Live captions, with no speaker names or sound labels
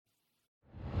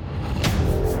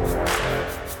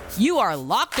You are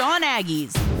Locked On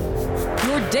Aggies,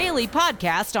 your daily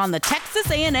podcast on the Texas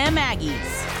A&M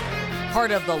Aggies.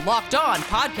 Part of the Locked On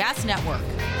Podcast Network,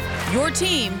 your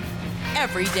team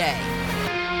every day.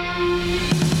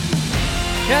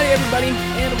 Howdy everybody,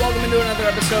 and welcome into another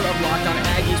episode of Locked On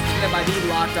Aggies, presented by the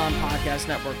Locked On Podcast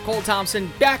Network. Cole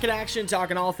Thompson, back in action,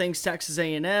 talking all things Texas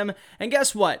A&M. And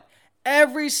guess what?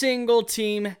 Every single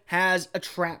team has a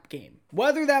trap game.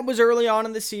 Whether that was early on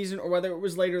in the season or whether it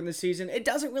was later in the season, it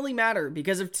doesn't really matter,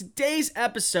 because of today's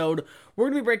episode, we're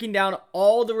going to be breaking down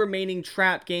all the remaining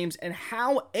trap games and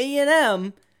how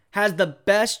A&M has the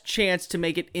best chance to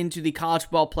make it into the college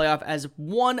football playoff as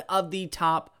one of the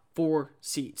top 4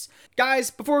 seeds.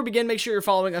 Guys, before we begin, make sure you're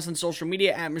following us on social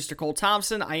media at Mr. Cole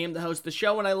Thompson. I am the host of the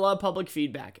show, and I love public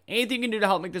feedback. Anything you can do to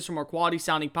help make this a more quality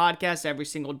sounding podcast every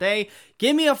single day,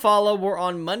 give me a follow. We're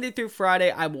on Monday through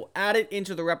Friday. I will add it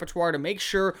into the repertoire to make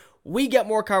sure we get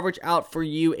more coverage out for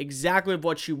you, exactly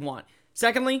what you want.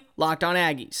 Secondly, Locked On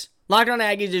Aggies. Locked On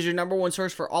Aggies is your number one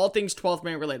source for all things 12th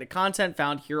man related content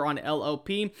found here on LOP.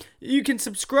 You can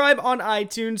subscribe on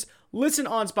iTunes, listen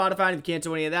on Spotify, and if you can't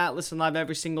do any of that, listen live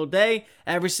every single day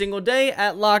at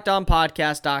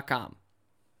LockedOnPodcast.com.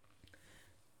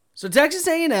 So Texas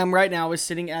A&M right now is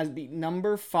sitting as the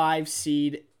number 5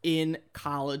 seed in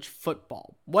college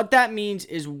football. What that means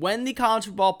is when the college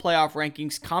football playoff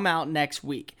rankings come out next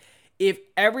week, if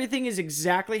everything is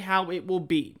exactly how it will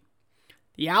be,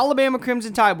 the Alabama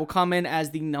Crimson Tide will come in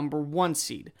as the number 1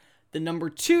 seed. The number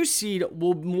 2 seed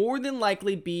will more than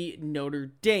likely be Notre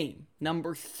Dame.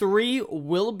 Number 3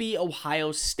 will be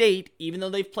Ohio State. Even though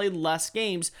they've played less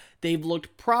games, they've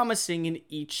looked promising in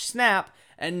each snap.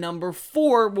 And number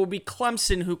 4 will be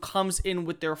Clemson, who comes in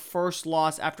with their first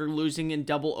loss after losing in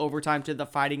double overtime to the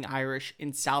Fighting Irish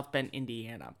in South Bend,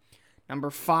 Indiana. Number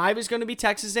 5 is going to be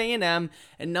Texas A&M,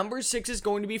 and number 6 is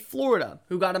going to be Florida,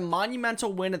 who got a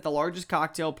monumental win at the largest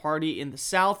cocktail party in the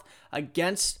South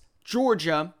against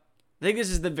Georgia. I think this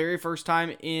is the very first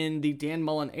time in the Dan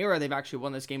Mullen era they've actually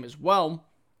won this game as well.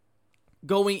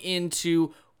 Going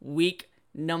into week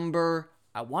number,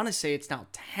 I want to say it's now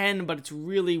 10, but it's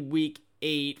really week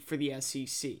 8 for the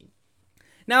SEC.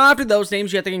 Now, after those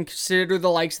names, you have to consider the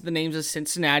likes of the names of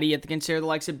Cincinnati. You have to consider the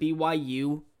likes of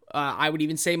BYU. I would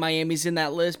even say Miami's in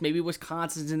that list. Maybe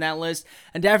Wisconsin's in that list.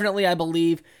 And definitely, I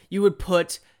believe you would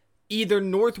put either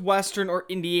Northwestern or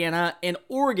Indiana and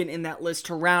Oregon in that list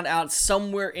to round out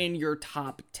somewhere in your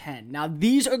top 10. Now,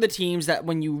 these are the teams that,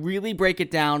 when you really break it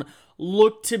down,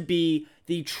 look to be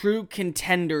the true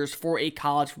contenders for a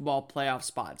college football playoff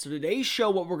spot. So today's show,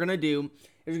 what we're going to do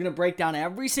is we're going to break down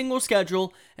every single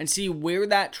schedule and see where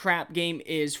that trap game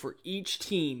is for each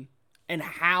team and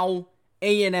how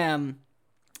A&M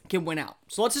can win out.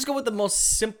 So let's just go with the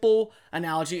most simple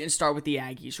analogy and start with the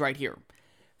Aggies right here.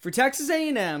 For Texas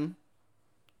A&M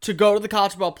to go to the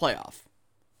college football playoff,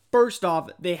 first off,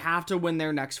 they have to win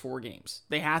their next 4 games.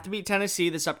 They have to beat Tennessee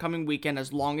this upcoming weekend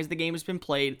as long as the game has been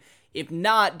played. If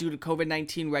not, due to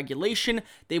COVID-19 regulation,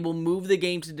 they will move the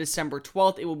game to December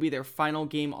 12th. It will be their final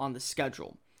game on the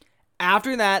schedule.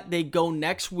 After that, they go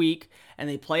next week and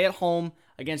they play at home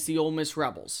against the Ole Miss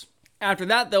Rebels. After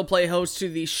that, they'll play host to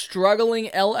the struggling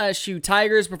LSU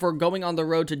Tigers before going on the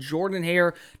road to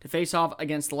Jordan-Hare to face off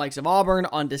against the likes of Auburn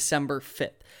on December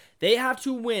 5th. They have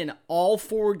to win all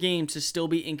 4 games to still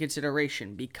be in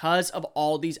consideration because of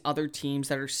all these other teams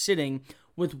that are sitting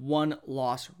with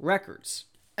 1-loss records.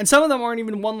 And some of them aren't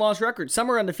even 1-loss records. Some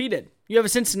are undefeated. You have a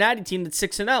Cincinnati team that's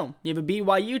 6-0. You have a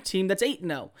BYU team that's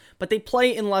 8-0. But they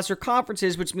play in lesser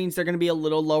conferences, which means they're going to be a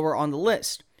little lower on the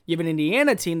list. You have an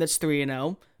Indiana team that's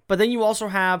 3-0. But then you also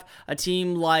have a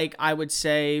team like, I would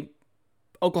say,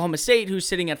 Oklahoma State, who's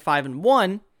sitting at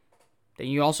 5-1. Then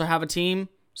you also have a team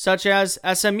such as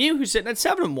SMU, who's sitting at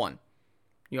 7-1.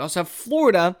 You also have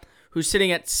Florida, who's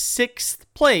sitting at 6th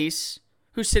place,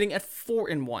 who's sitting at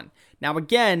 4-1. Now,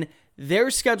 again,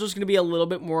 their schedule is going to be a little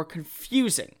bit more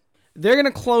confusing. They're going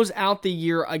to close out the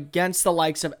year against the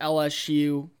likes of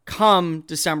LSU come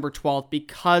December 12th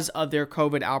because of their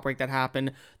COVID outbreak that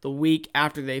happened the week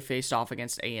after they faced off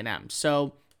against A&M.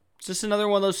 So it's just another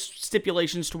one of those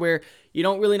stipulations to where you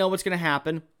don't really know what's going to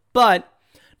happen. But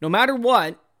no matter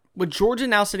what, with Georgia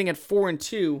now sitting at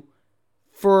 4-2,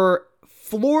 for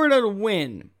Florida to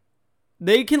win,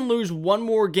 they can lose one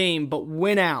more game but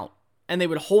win out, and they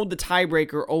would hold the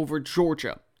tiebreaker over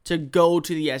Georgia to go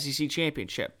to the SEC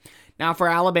championship. Now, for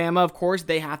Alabama, of course,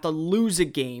 they have to lose a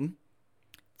game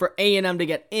for A&M to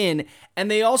get in, and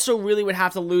they also really would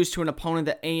have to lose to an opponent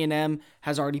that A&M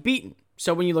has already beaten.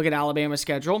 So when you look at Alabama's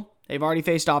schedule, they've already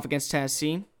faced off against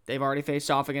Tennessee. They've already faced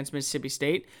off against Mississippi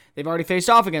State. They've already faced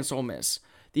off against Ole Miss.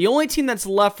 The only team that's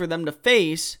left for them to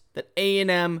face that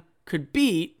A&M could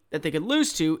beat, that they could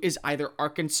lose to, is either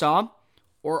Arkansas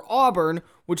or Auburn,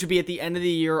 which would be at the end of the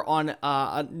year on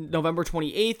November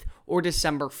 28th or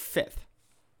December 5th.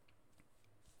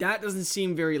 That doesn't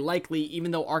seem very likely,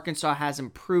 even though Arkansas has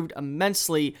improved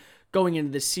immensely going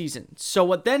into this season. So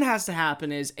what then has to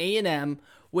happen is A&M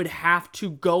would have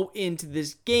to go into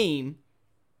this game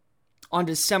on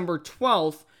December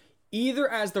 12th, either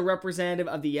as the representative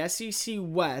of the SEC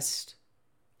West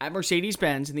at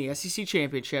Mercedes-Benz in the SEC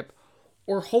Championship,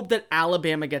 or hope that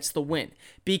Alabama gets the win.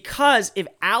 Because if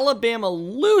Alabama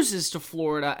loses to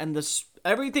Florida and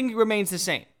everything remains the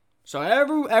same, so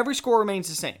every score remains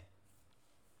the same,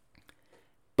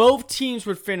 both teams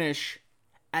would finish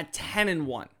at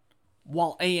 10-1,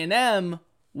 while A&M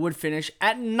would finish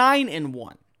at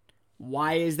 9-1.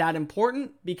 Why is that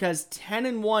important? Because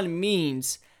 10-1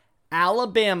 means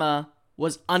Alabama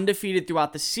was undefeated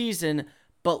throughout the season,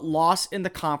 but lost in the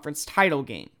conference title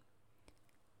game.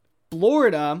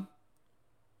 Florida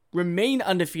remained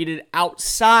undefeated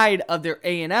outside of their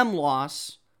A&M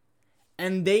loss,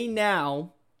 and they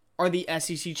now are the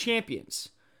SEC champions.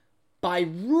 By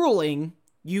ruling,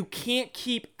 you can't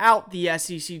keep out the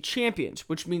SEC champions,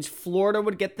 which means Florida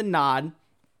would get the nod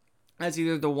as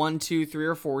either the 1, 2, 3,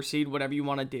 or 4 seed, whatever you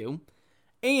want to do.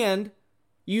 And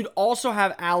you'd also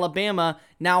have Alabama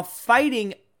now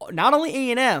fighting not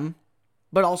only A&M,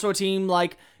 but also a team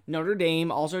like Notre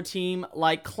Dame, also a team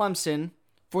like Clemson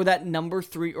for that number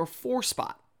 3 or 4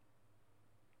 spot.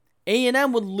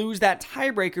 A&M would lose that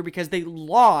tiebreaker because they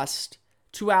lost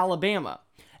to Alabama.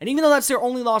 And even though that's their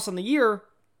only loss on the year,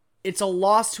 it's a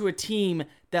loss to a team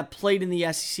that played in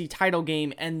the SEC title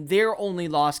game, and their only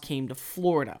loss came to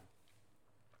Florida.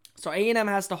 So A&M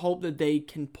has to hope that they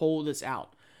can pull this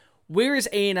out. Where is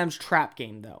A&M's trap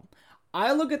game, though?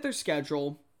 I look at their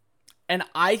schedule, and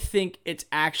I think it's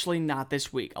actually not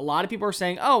this week. A lot of people are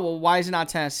saying, oh, well, why is it not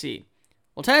Tennessee?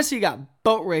 Well, Tennessee got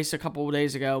boat raced a couple of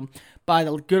days ago by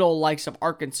the good old likes of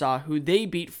Arkansas, who they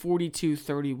beat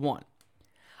 42-31.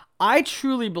 I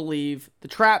truly believe the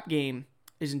trap game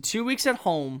is in 2 weeks at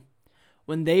home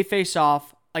when they face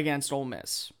off against Ole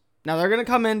Miss. Now, they're going to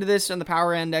come into this in the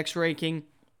Power Index ranking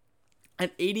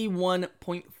at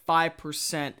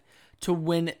 81.5% to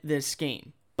win this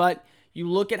game. But you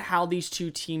look at how these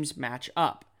two teams match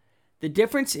up. The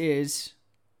difference is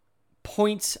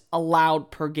points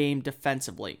allowed per game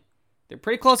defensively. They're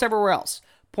pretty close everywhere else.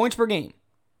 Points per game,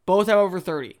 both have over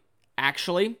 30.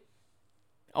 Actually,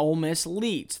 Ole Miss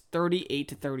leads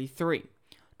 38-33.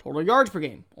 Total yards per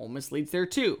game, Ole Miss leads there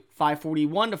too,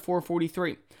 541 to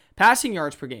 443. Passing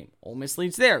yards per game, Ole Miss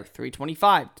leads there,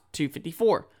 325 to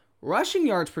 254. Rushing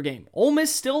yards per game, Ole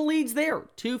Miss still leads there,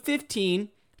 215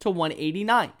 to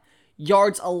 189.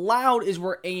 Yards allowed is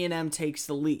where A&M takes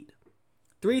the lead,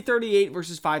 338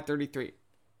 versus 533.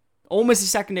 Ole Miss's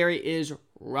secondary is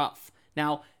rough.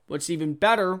 Now, what's even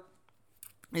better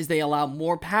is they allow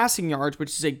more passing yards,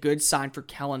 which is a good sign for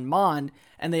Kellen Mond,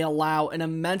 and they allow an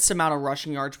immense amount of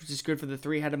rushing yards, which is good for the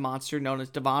three-headed monster known as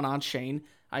Devon Onshane,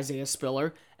 Isaiah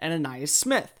Spiller, and Anais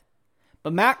Smith.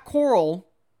 But Matt Corral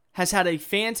has had a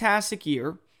fantastic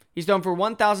year. He's thrown for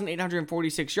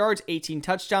 1,846 yards, 18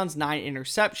 touchdowns, 9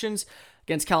 interceptions.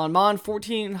 Against Kellen Mond,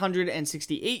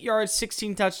 1,468 yards,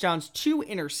 16 touchdowns, 2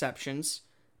 interceptions.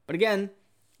 But again,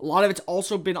 a lot of it's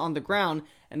also been on the ground,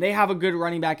 and they have a good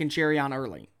running back in Jerrion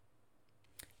Early.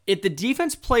 If the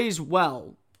defense plays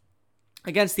well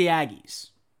against the Aggies,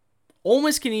 Ole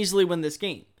Miss can easily win this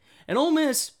game. And Ole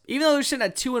Miss, even though they're sitting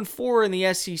at 2-4 in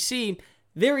the SEC,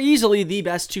 they're easily the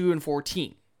best 2-4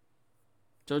 team.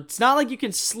 So it's not like you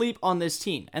can sleep on this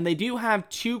team. And they do have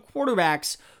 2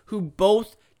 quarterbacks who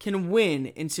both can win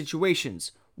in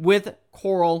situations with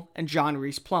Corral and John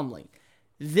Reese Plumlee.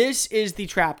 This is the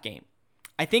trap game.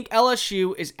 I think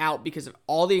LSU is out because of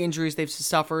all the injuries they've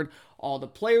suffered, all the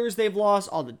players they've lost,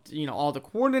 all the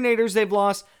coordinators they've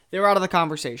lost. They're out of the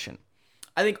conversation.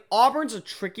 I think Auburn's a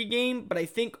tricky game, but I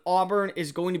think Auburn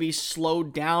is going to be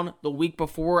slowed down the week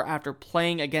before after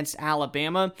playing against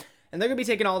Alabama, and they're going to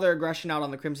be taking all their aggression out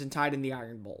on the Crimson Tide in the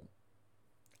Iron Bowl.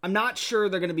 I'm not sure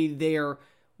they're going to be there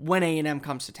when A&M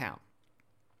comes to town.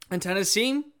 And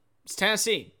Tennessee, it's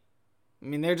Tennessee. I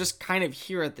mean, they're just kind of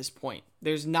here at this point.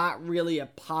 There's not really a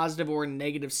positive or a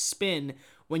negative spin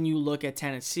when you look at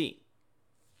Tennessee.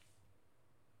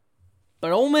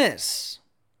 But Ole Miss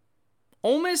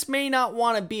may not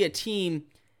want to be a team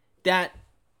that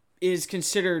is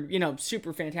considered,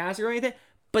 super fantastic or anything,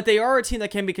 but they are a team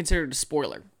that can be considered a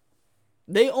spoiler.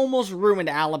 They almost ruined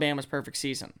Alabama's perfect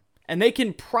season, and they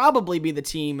can probably be the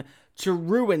team to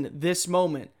ruin this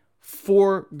moment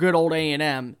for good old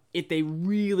A&M if they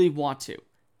really want to.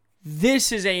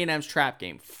 this is A&M's trap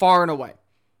game, far and away.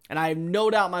 And I have no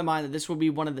doubt in my mind that this will be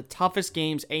one of the toughest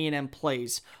games A&M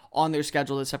plays on their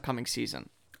schedule this upcoming season.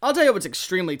 I'll tell you what's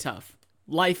extremely tough.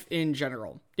 Life in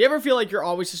general. Do you ever feel like you're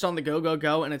always just on the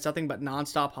go and it's nothing but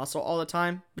nonstop hustle all the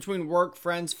time? Between work,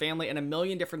 friends, family, and a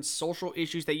million different social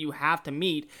issues that you have to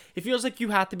meet, it feels like you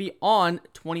have to be on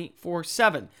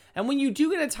 24/7. And when you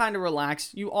do get a time to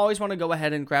relax, you always want to go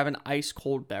ahead and grab an ice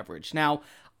cold beverage. Now,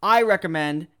 I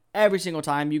recommend every single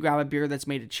time you grab a beer that's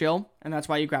made to chill, and that's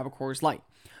why you grab a Coors Light.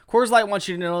 Coors Light wants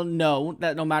you to know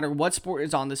that no matter what sport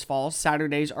is on this fall,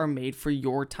 Saturdays are made for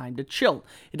your time to chill.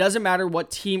 It doesn't matter what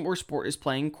team or sport is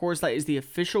playing. Coors Light is the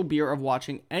official beer of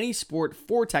watching any sport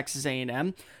for Texas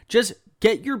A&M. Just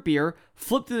get your beer,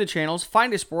 flip through the channels,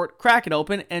 find a sport, crack it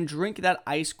open, and drink that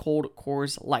ice-cold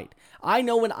Coors Light. I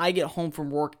know when I get home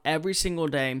from work every single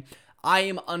day, I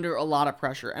am under a lot of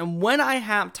pressure. And when I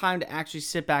have time to actually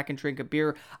sit back and drink a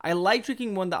beer, I like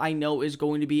drinking one that I know is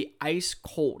going to be ice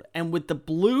cold. And with the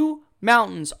blue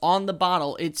mountains on the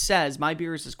bottle, it says my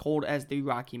beer is as cold as the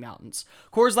Rocky Mountains.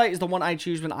 Coors Light is the one I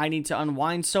choose when I need to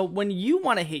unwind. So when you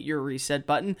want to hit your reset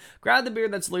button, grab the beer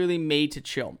that's literally made to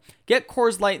chill. Get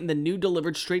Coors Light and the new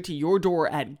delivered straight to your door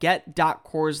at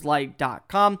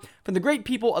get.coorslight.com from the great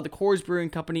people of the Coors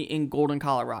Brewing Company in Golden,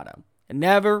 Colorado. And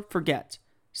never forget,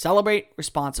 celebrate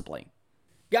responsibly.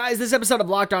 Guys, this episode of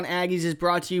Locked On Aggies is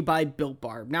brought to you by Built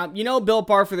Bar. Now, you know Built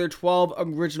Bar for their 12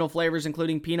 original flavors,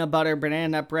 including peanut butter, banana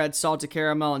nut bread, salted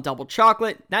caramel, and double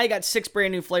chocolate. Now you got 6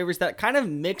 brand new flavors that kind of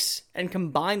mix and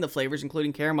combine the flavors,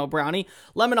 including caramel brownie,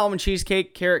 lemon almond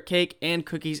cheesecake, carrot cake, and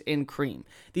cookies and cream.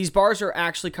 These bars are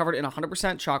actually covered in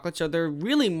 100% chocolate, so they're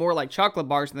really more like chocolate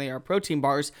bars than they are protein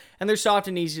bars, and they're soft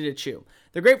and easy to chew.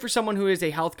 They're great for someone who is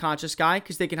a health-conscious guy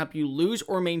because they can help you lose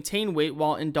or maintain weight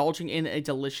while indulging in a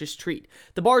delicious treat.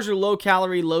 The bars are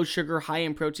low-calorie, low-sugar,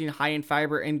 high-in protein, high-in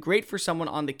fiber, and great for someone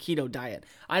on the keto diet.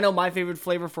 I know my favorite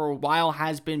flavor for a while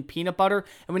has been peanut butter,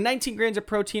 and with 19 grams of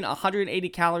protein, 180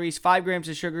 calories, 5 grams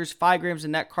of sugars, 5 grams of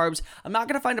net carbs, I'm not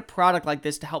going to find a product like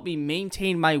this to help me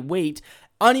maintain my weight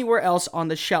anywhere else on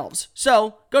the shelves.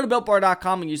 So go to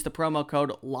BuiltBar.com and use the promo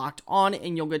code LOCKEDON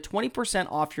and you'll get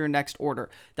 20% off your next order.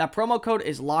 That promo code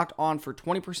is LOCKEDON for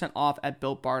 20% off at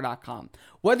BuiltBar.com.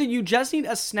 Whether you just need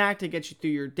a snack to get you through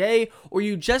your day or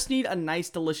you just need a nice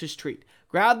delicious treat,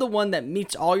 grab the one that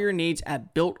meets all your needs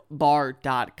at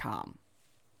BuiltBar.com.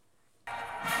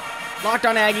 Locked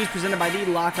On Aggies, presented by the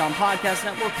Locked On Podcast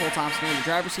Network. Cole Thompson in the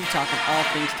driver's seat, talking all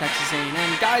things Texas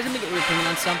A&M. Guys, let me get your opinion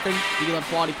on something. You love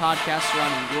quality podcasts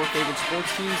surrounding your favorite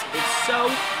sports teams. If so,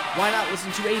 why not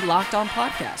listen to a Locked On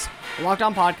podcast? The Locked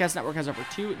On Podcast Network has over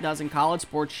 24 college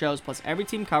sports shows, plus every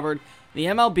team covered, the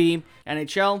MLB,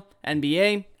 NHL,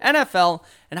 NBA, NFL,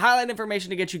 and highlight information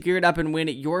to get you geared up and win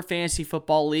at your fantasy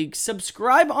football league.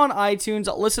 Subscribe on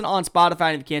iTunes, listen on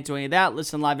Spotify, and if you can't do any of that,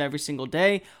 listen live every single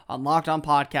day on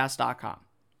LockedOnPodcast.com.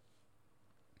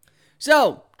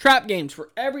 So, trap games for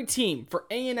every team for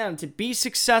A&M to be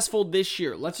successful this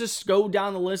year. Let's just go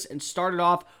down the list and start it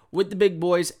off with the big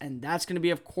boys, and that's going to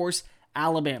be, of course,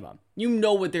 Alabama. You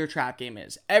know what their trap game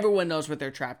is. Everyone knows what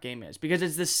their trap game is because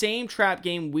it's the same trap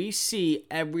game we see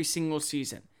every single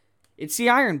season. It's the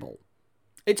Iron Bowl.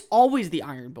 It's always the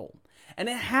Iron Bowl. And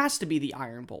it has to be the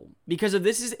Iron Bowl because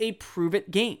this is a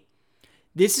prove-it game.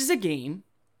 This is a game,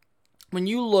 when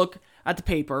you look at the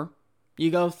paper,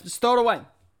 you go, just throw it away.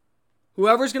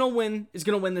 Whoever's going to win is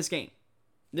going to win this game.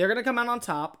 They're going to come out on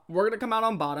top. We're going to come out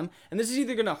on bottom. And this is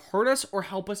either going to hurt us or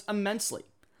help us immensely.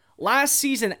 Last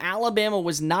season, Alabama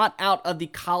was not out of the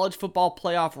college football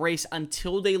playoff race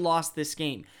until they lost this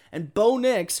game. And Bo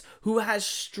Nix, who has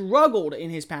struggled in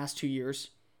his past 2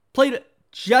 years, played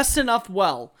just enough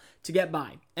well to get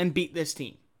by and beat this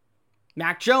team.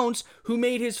 Mac Jones, who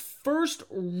made his first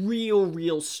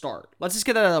real start. Let's just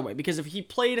get that out of the way, because if he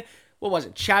played,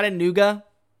 Chattanooga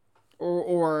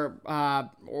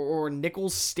or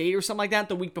Nicholls State or something like that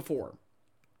the week before,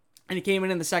 and he came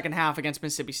in the second half against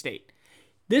Mississippi State.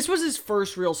 This was his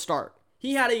first real start.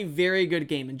 He had a very good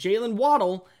game, and Jalen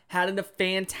Waddle had a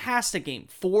fantastic game,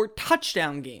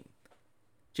 4-touchdown game.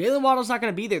 Jalen Waddle's not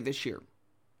going to be there this year.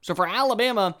 So for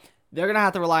Alabama, they're going to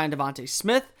have to rely on Devontae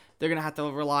Smith. They're going to have to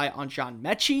rely on John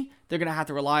Mechie. They're going to have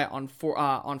to rely on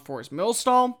Forrest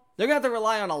Millstall. They're going to have to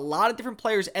rely on a lot of different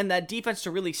players and that defense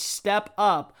to really step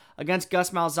up against Gus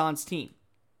Malzahn's team.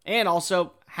 And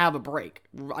also have a break.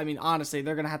 I mean, honestly,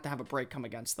 they're going to have a break come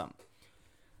against them.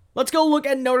 Let's go look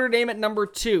at Notre Dame at number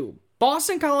 2.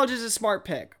 Boston College is a smart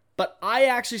pick, but I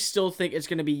actually still think it's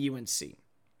going to be UNC.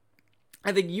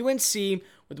 I think UNC,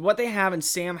 with what they have in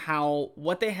Sam Howell,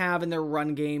 what they have in their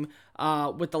run game,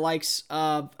 with the likes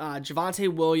of Javonte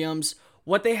Williams,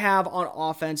 what they have on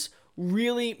offense,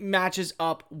 really matches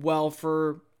up well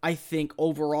for, I think,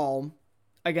 overall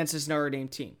against this Notre Dame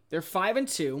team. They're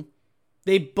 5-2.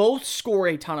 They both score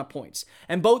a ton of points,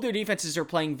 and both their defenses are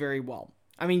playing very well.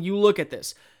 I mean, you look at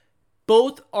this.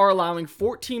 Both are allowing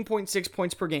 14.6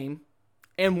 points per game,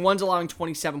 and one's allowing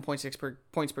 27.6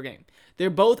 points per game. They're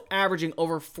both averaging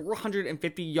over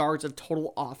 450 yards of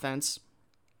total offense,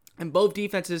 and both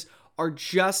defenses are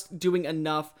just doing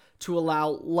enough to allow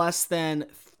less than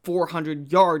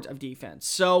 400 yards of defense.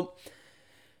 So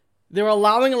they're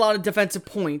allowing a lot of defensive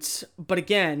points, but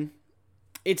again,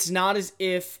 it's not as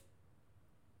if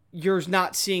you're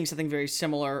not seeing something very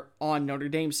similar on Notre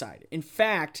Dame's side. In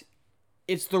fact,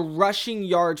 it's the rushing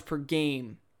yards per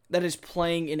game that is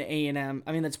playing in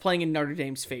that's playing in Notre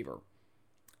Dame's favor.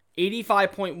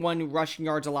 85.1 rushing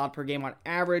yards allowed per game on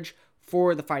average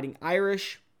for the Fighting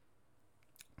Irish.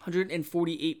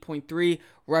 148.3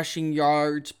 rushing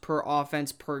yards per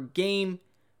offense per game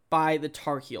by the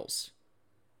Tar Heels.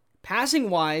 Passing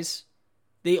wise,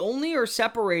 they only are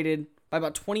separated by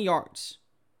about 20 yards.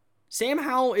 Sam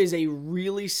Howell is a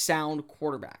really sound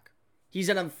quarterback. He's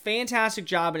done a fantastic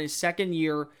job in his second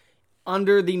year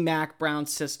under the Mack Brown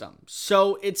system.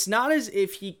 So it's not as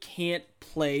if he can't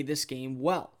play this game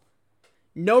well.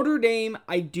 Notre Dame,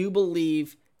 I do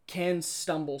believe, can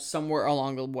stumble somewhere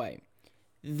along the way.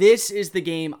 This is the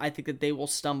game I think that they will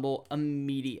stumble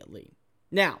immediately.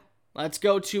 Now, let's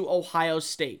go to Ohio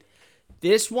State.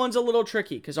 This one's a little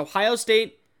tricky because Ohio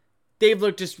State, they've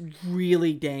looked just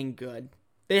really dang good.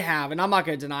 They have, and I'm not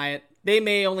going to deny it. They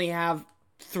may only have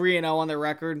 3-0 on their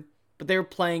record, but they're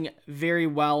playing very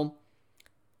well.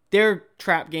 Their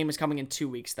trap game is coming in 2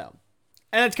 weeks, though.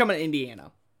 And it's coming to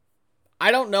Indiana.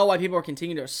 I don't know why people are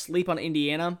continuing to sleep on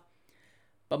Indiana,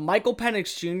 but Michael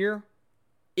Penix Jr.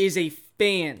 is a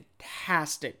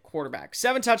fantastic quarterback.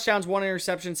 7 touchdowns, 1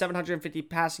 interception, 750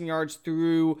 passing yards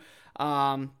through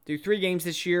 3 games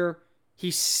this year.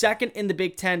 He's second in the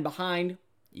Big Ten behind,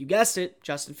 you guessed it,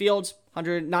 Justin Fields.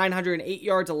 908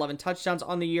 yards, 11 touchdowns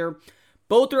on the year.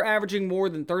 Both are averaging more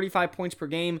than 35 points per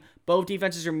game. Both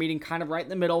defenses are meeting kind of right in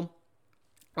the middle.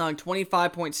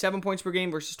 25.7 points per game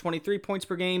versus 23 points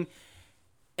per game.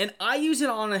 And I use it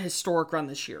on a historic run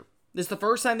this year. This is the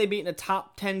first time they've beaten a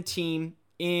top 10 team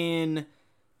in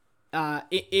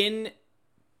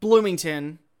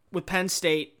Bloomington with Penn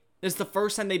State. This is the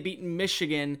first time they've beaten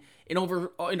Michigan in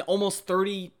over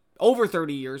 30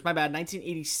 years. My bad,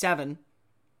 1987.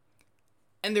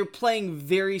 And they're playing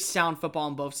very sound football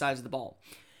on both sides of the ball.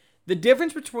 The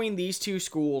difference between these two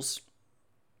schools,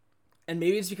 and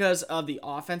maybe it's because of the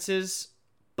offenses,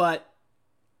 but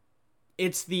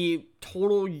it's the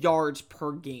total yards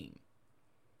per game.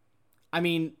 I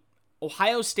mean,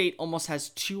 Ohio State almost has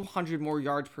 200 more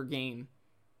yards per game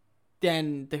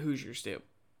than the Hoosiers do.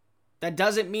 That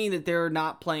doesn't mean that they're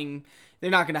not going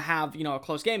to have, a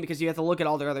close game, because you have to look at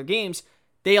all their other games.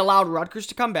 They allowed Rutgers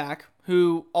to come back,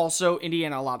 who also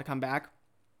Indiana allowed to come back.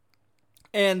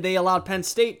 And they allowed Penn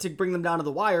State to bring them down to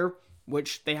the wire,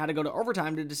 which they had to go to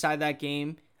overtime to decide that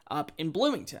game up in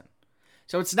Bloomington.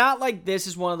 So it's not like this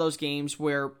is one of those games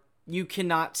where you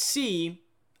cannot see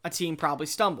a team probably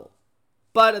stumble.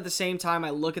 But at the same time, I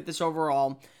look at this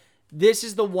overall. This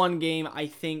is the one game I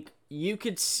think you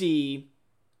could see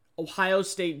Ohio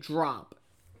State drop.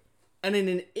 And in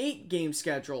an 8-game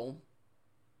schedule,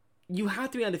 you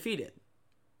have to be undefeated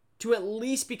to at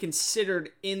least be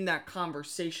considered in that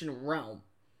conversation realm.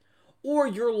 Or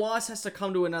your loss has to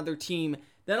come to another team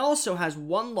that also has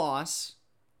one loss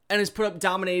and has put up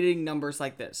dominating numbers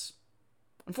like this.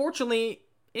 Unfortunately,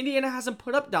 Indiana hasn't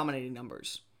put up dominating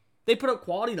numbers. They put up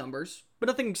quality numbers, but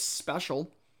nothing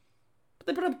special. But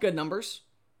they put up good numbers.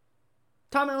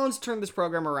 Tom Allen's turned this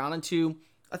program around into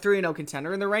a 3-0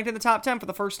 contender, and they're ranked in the top 10 for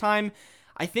the first time,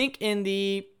 I think, in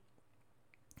the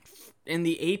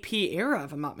AP era,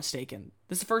 if I'm not mistaken.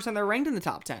 This is the first time they're ranked in the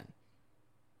top 10.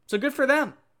 So good for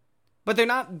them. But they're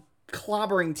not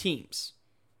clobbering teams.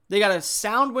 They got a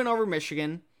sound win over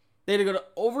Michigan. They had to go to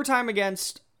overtime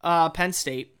against Penn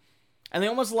State. And they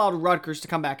almost allowed Rutgers to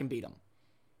come back and beat them.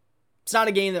 It's not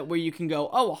a game where you can go,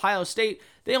 oh, Ohio State,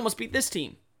 they almost beat this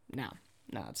team. No,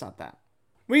 it's not that.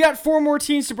 We got 4 more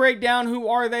teams to break down. Who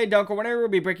are they? Duncan Whenever will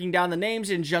be breaking down the names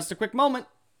in just a quick moment.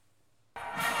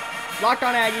 Locked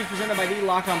On Aggies, presented by the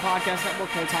Locked On Podcast Network.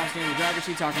 Cole Thompson in the driver's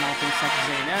seat, talking all things Texas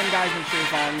A&M. Guys, make sure you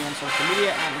follow me on social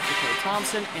media at Mr. Cole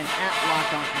Thompson and at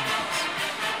Locked On Aggies.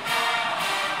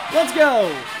 Let's go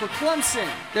for Clemson.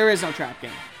 There is no trap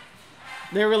game.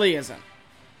 There really isn't.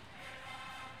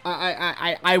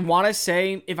 I want to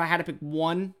say, if I had to pick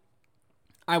one,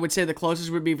 I would say the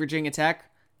closest would be Virginia Tech.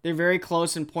 They're very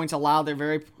close in points allowed. They're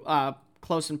very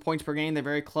close in points per game. They're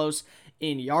very close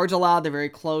in yards allowed. They're very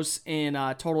close in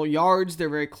total yards. They're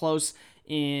very close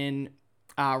in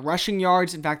rushing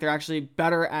yards. In fact, they're actually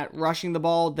better at rushing the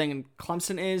ball than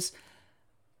Clemson is.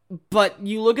 But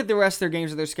you look at the rest of their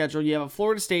games of their schedule, you have a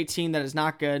Florida State team that is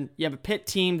not good. You have a Pitt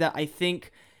team that I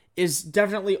think is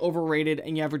definitely overrated,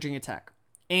 and you have Virginia Tech.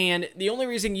 And the only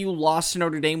reason you lost to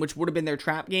Notre Dame, which would have been their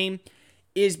trap game,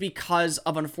 is because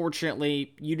of,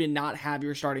 unfortunately, you did not have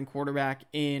your starting quarterback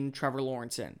in Trevor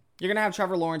Lawrence in. You're going to have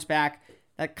Trevor Lawrence back.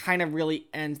 That kind of really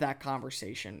ends that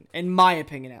conversation, in my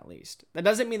opinion at least. That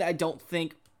doesn't mean that I don't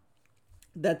think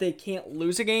that they can't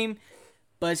lose a game,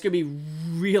 but it's going to be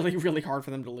really, really hard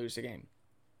for them to lose a game.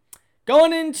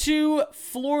 Going into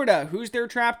Florida, who's their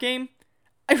trap game?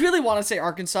 I really want to say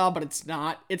Arkansas, but it's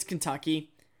not. It's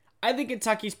Kentucky. I think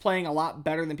Kentucky's playing a lot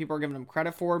better than people are giving them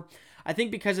credit for. I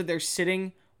think because of they're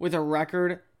sitting with a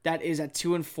record that is at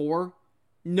 2-4,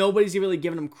 nobody's really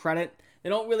giving them credit. They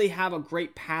don't really have a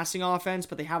great passing offense,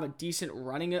 but they have a decent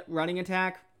running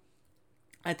attack.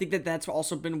 I think that that's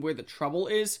also been where the trouble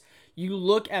is. You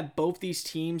look at both these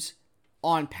teams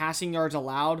on passing yards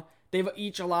allowed. They've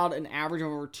each allowed an average of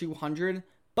over 200,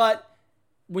 but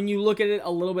when you look at it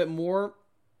a little bit more,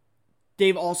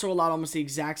 they've also allowed almost the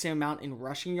exact same amount in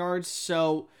rushing yards.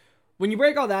 So when you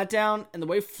break all that down, and the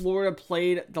way Florida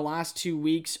played the last 2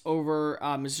 weeks over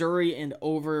Missouri and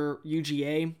over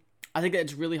UGA, I think that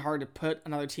it's really hard to put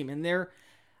another team in there.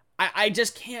 I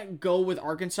just can't go with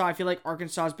Arkansas. I feel like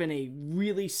Arkansas has been a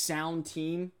really sound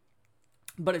team.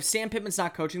 But if Sam Pittman's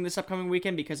not coaching this upcoming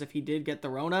weekend, because if he did get the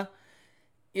Rona,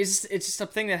 it's just a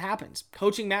thing that happens.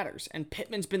 Coaching matters, and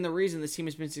Pittman's been the reason this team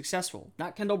has been successful,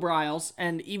 not Kendall Briles.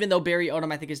 And even though Barry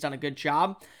Odom, I think, has done a good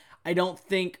job, I don't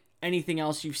think anything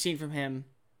else you've seen from him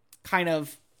kind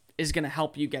of is going to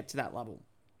help you get to that level.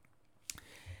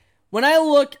 When I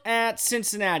look at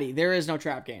Cincinnati, there is no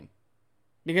trap game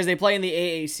because they play in the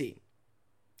AAC.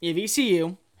 You have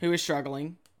ECU, who is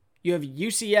struggling. You have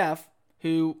UCF,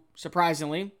 who,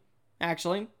 surprisingly,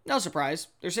 actually, no surprise,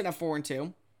 they're sitting at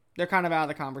 4-2. They're kind of out of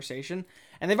the conversation.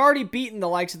 And they've already beaten the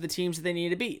likes of the teams that they need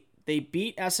to beat. They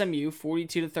beat SMU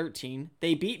 42-13.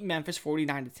 They beat Memphis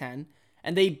 49-10.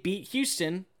 And they beat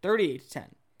Houston 38-10,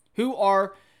 who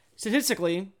are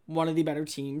statistically one of the better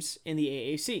teams in the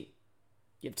AAC.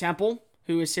 You have Temple,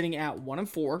 who is sitting at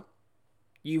 1-4.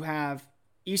 You have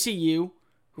ECU,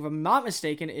 who, if I'm not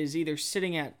mistaken, is either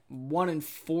sitting at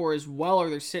 1-4 as well, or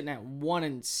they're sitting at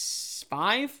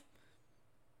 1-5.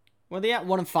 What are they at?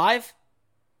 1-5?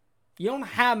 You don't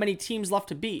have many teams left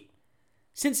to beat.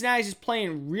 Cincinnati's just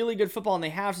playing really good football, and they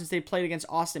have since they played against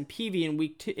Austin Peay in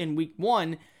week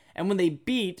 1, and when they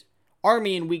beat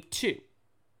Army in week 2.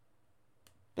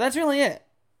 But that's really it.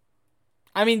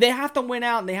 I mean, they have to win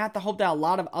out, and they have to hope that a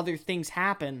lot of other things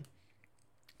happen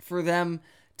for them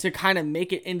to kind of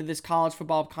make it into this college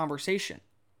football conversation.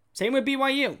 Same with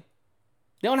BYU.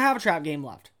 They don't have a trap game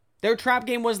left. Their trap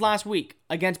game was last week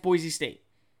against Boise State.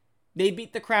 They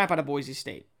beat the crap out of Boise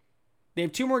State. They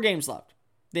have 2 more games left.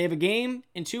 They have a game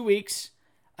in 2 weeks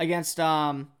against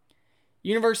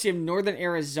University of Northern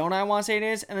Arizona, I want to say it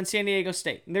is, and then San Diego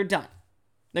State. And they're done.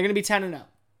 They're going to be 10-0.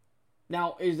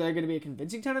 Now, is there going to be a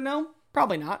convincing 10-0?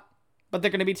 Probably not. But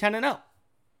they're going to be 10-0.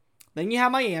 Then you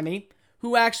have Miami,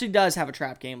 who actually does have a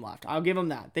trap game left. I'll give them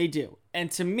that. They do.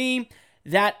 And to me,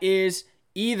 that is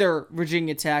either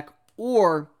Virginia Tech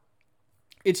or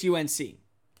it's UNC.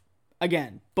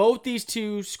 Again, both these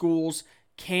two schools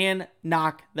can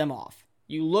knock them off.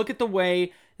 You look at the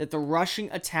way that the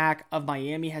rushing attack of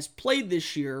Miami has played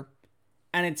this year,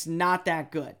 and it's not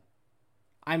that good.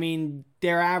 I mean,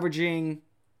 they're averaging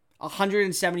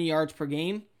 170 yards per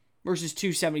game versus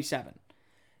 277.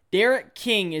 Derek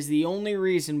King is the only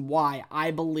reason why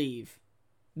I believe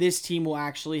this team will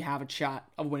actually have a shot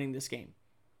of winning this game.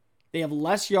 They have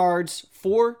less yards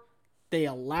they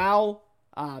allow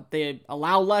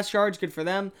less yards, good for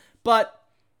them, but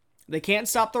they can't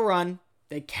stop the run.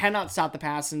 They cannot stop the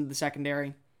pass in the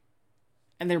secondary.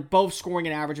 And they're both scoring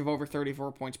an average of over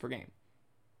 34 points per game.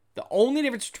 The only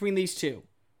difference between these two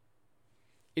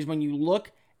is when you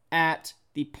look at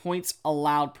the points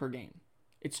allowed per game.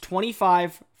 It's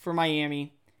 25 for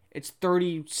Miami. It's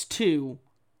 32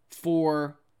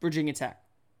 for Virginia Tech.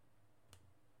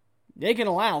 They can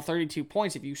allow 32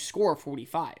 points if you score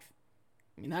 45.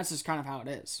 I mean, that's just kind of how it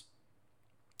is.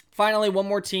 Finally, one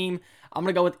more team. I'm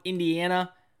going to go with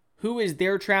Indiana. Who is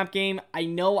their trap game? I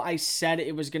know I said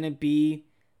it was going to be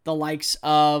the likes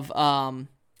of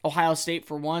Ohio State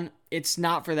for one. It's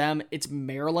not for them. It's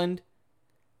Maryland.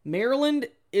 Maryland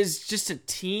is just a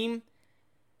team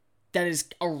that is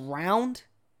around,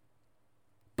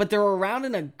 but they're around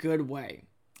in a good way.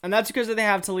 And that's because they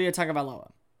have Taulia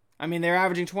Tagovailoa. I mean, they're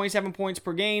averaging 27 points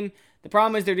per game. The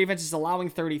problem is their defense is allowing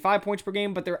 35 points per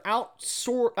game, but they're outscoring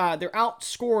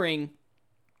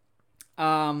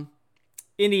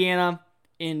Indiana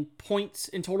in points,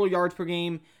 in total yards per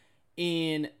game,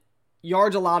 in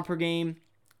yards allowed per game,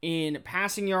 in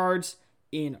passing yards,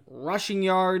 in rushing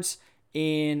yards,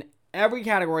 in every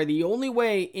category. The only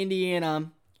way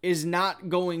Indiana is not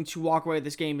going to walk away with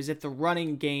this game is if the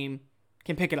running game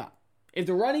can pick it up. If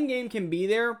the running game can be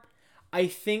there, I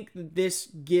think that this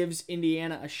gives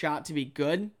Indiana a shot to be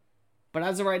good. But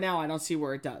as of right now, I don't see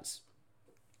where it does.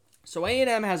 So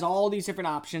A&M has all these different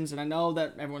options, and I know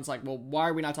that everyone's like, well, why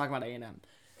are we not talking about A&M?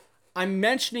 I'm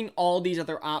mentioning all these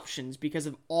other options because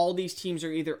of all these teams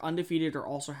are either undefeated or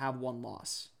also have one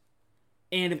loss.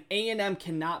 And if A&M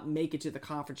cannot make it to the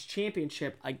conference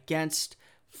championship against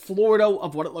Florida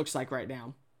of what it looks like right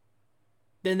now,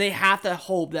 then they have to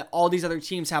hope that all these other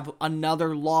teams have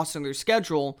another loss in their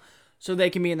schedule so they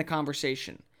can be in the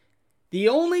conversation. The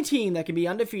only team that can be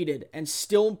undefeated and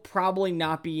still probably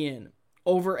not be in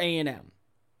over A&M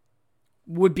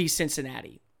would be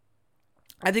Cincinnati.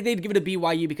 I think they'd give it to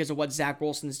BYU because of what Zach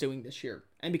Wilson's doing this year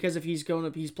and because if he's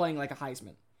playing like a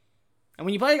Heisman. And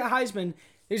when you play like a Heisman,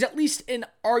 there's at least an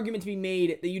argument to be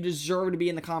made that you deserve to be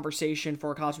in the conversation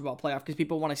for a college football playoff because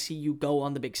people want to see you go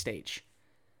on the big stage.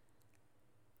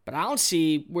 But I don't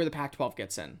see where the Pac-12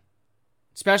 gets in,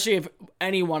 especially if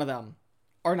any one of them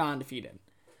are not undefeated.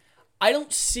 I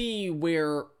don't see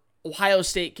where Ohio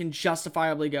State can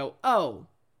justifiably go, oh,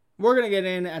 we're going to get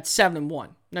in at 7-1.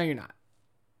 No, you're not.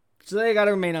 So they got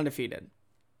to remain undefeated.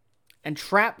 And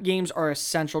trap games are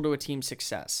essential to a team's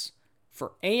success.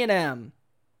 For A&M,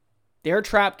 their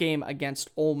trap game against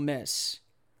Ole Miss,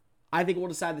 I think will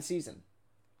decide the season.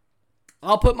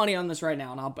 I'll put money on this right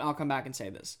now, and I'll come back and say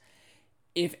this.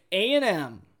 If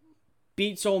A&M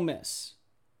beats Ole Miss,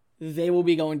 they will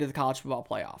be going to the college football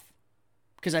playoff.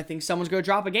 Because I think someone's going to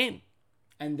drop a game.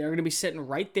 And they're going to be sitting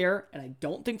right there. And I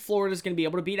don't think Florida's going to be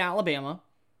able to beat Alabama.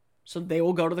 So they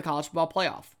will go to the college football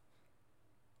playoff.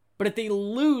 But if they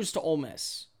lose to Ole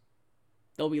Miss,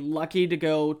 they'll be lucky to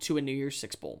go to a New Year's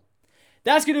Six Bowl.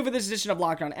 That's going to do it for this edition of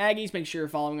Locked On Aggies. Make sure you're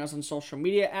following us on social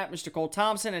media at Mr. Cole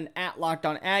Thompson and at Locked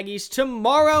On Aggies.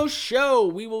 Tomorrow's show,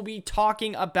 we will be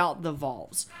talking about the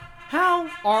Vols. How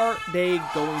are they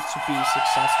going to be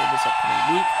successful this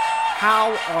upcoming week?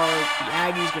 How are the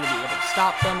Aggies going to be able to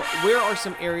stop them? Where are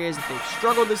some areas that they've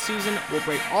struggled this season? We'll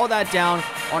break all that down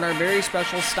on our very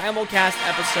special Simulcast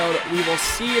episode. We will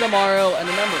see you tomorrow. And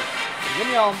remember,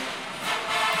 y'all,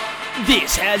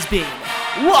 this has been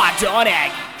Locked On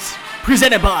Aggies,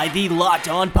 presented by the Locked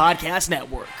On Podcast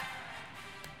Network.